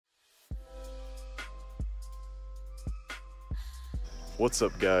What's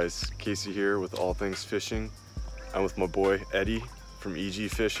up guys, Casey here with All Things Fishing. I'm with my boy Eddie from EG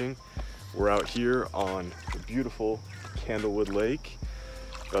Fishing. We're out here on the beautiful Candlewood Lake.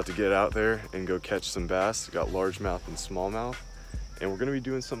 About to get out there and go catch some bass. We got largemouth and smallmouth. And we're gonna be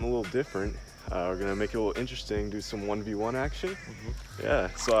doing something a little different. We're gonna make it a little interesting, do some 1v1 action. Yeah,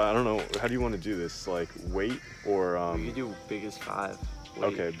 so I don't know, how do you wanna do this? Like weight or? We could do biggest 5 weight.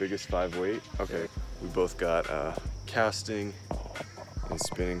 Okay, biggest 5 weight, okay. We both got casting and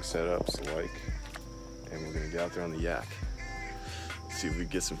spinning setups alike, and we're gonna get out there on the yak, see if we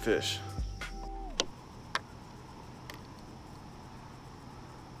can get some fish.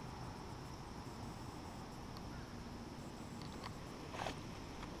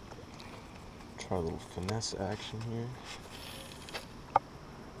 Try a little finesse action here.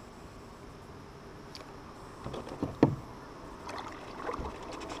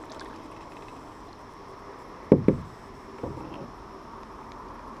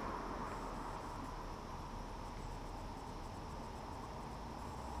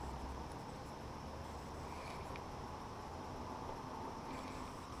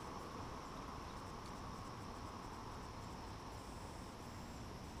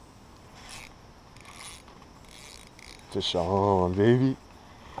 Fish on, baby.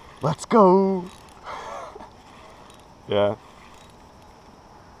 Let's go. Yeah.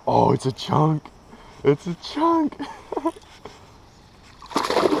 Oh, it's a chunk. It's a chunk.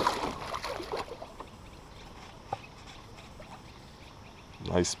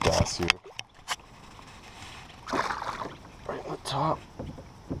 Nice bass here. Right on the top.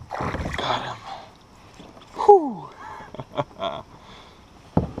 Got him. Whew.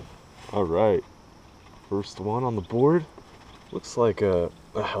 All right. First one on the board. Looks like a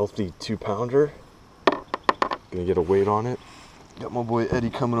healthy 2-pounder. Gonna get a weight on it. Got my boy Eddie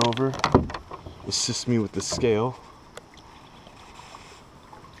coming over. Assist me with the scale.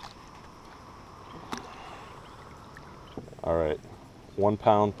 All right, 1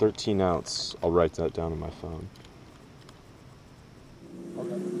 pound, 13 ounce. I'll write that down on my phone.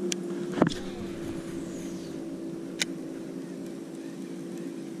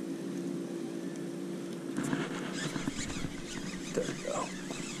 There we go.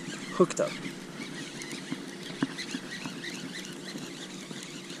 Hooked up.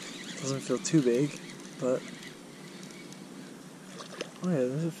 Doesn't feel too big, but oh yeah,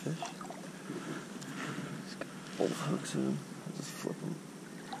 there's a fish. He's got both hooks in him. I'll just flip them.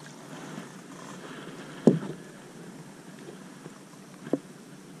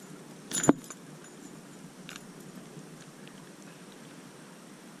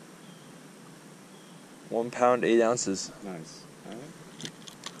 £1 8 ounces. Nice. All right.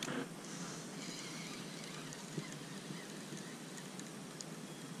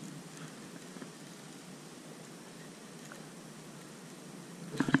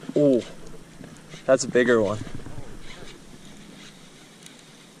 Oh, that's a bigger one.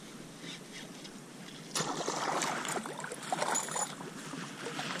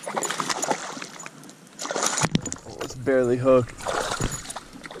 Oh, it's barely hooked.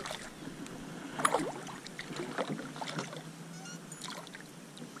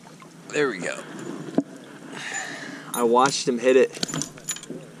 There we go. I watched him hit it.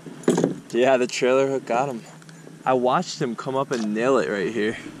 Yeah, the trailer hook got him. I watched him come up and nail it right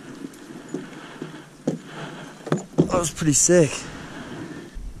here. That was pretty sick.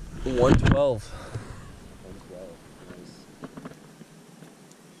 112.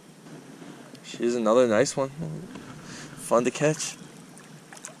 She's another nice one. Fun to catch.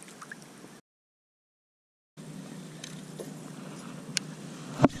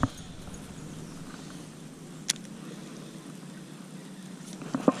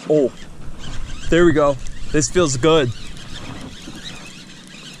 Oh, there we go. This feels good.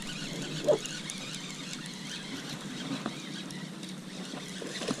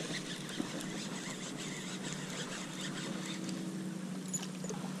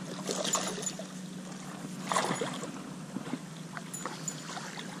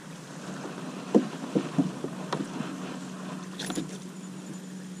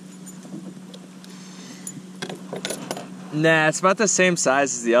 Nah, it's about the same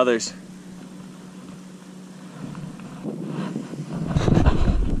size as the others.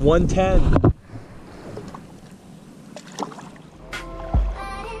 110.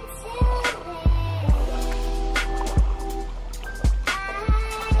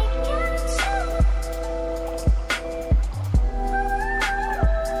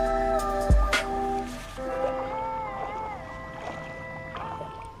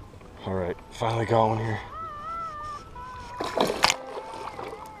 All right, finally got one here.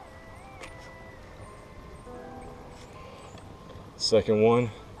 Second one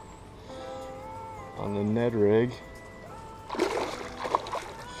on the Ned rig.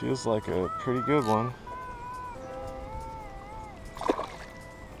 Feels like a pretty good one.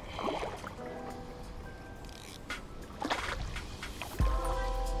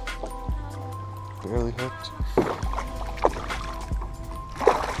 Barely hooked.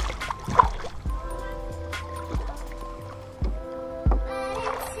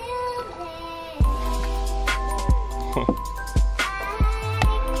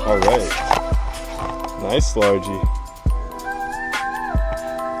 All right, nice largie.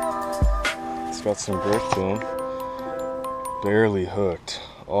 It's got some grip to him. Barely hooked.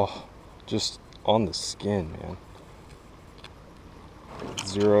 Oh, just on the skin, man.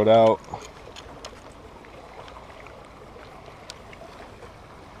 Zeroed out.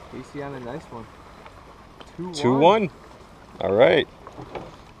 Casey on a nice one. 2-1. All right.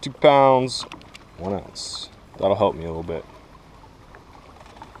 2 pounds, 1 ounce. That'll help me a little bit.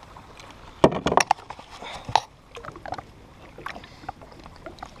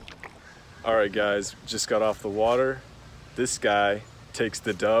 All right, guys, just got off the water. This guy takes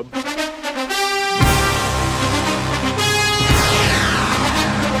the dub.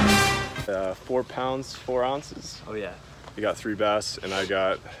 4 pounds, 4 ounces. Oh yeah. You got 3 bass, and I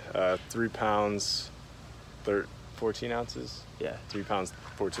got 3 pounds, 14 ounces? Yeah. 3 pounds,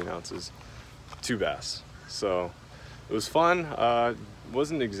 14 ounces, 2 bass. So it was fun.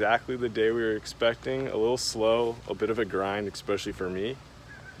 Wasn't exactly the day we were expecting. A little slow, a bit of a grind, especially for me.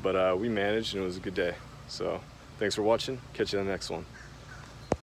 But we managed, and it was a good day. So thanks for watching. Catch you on the next one.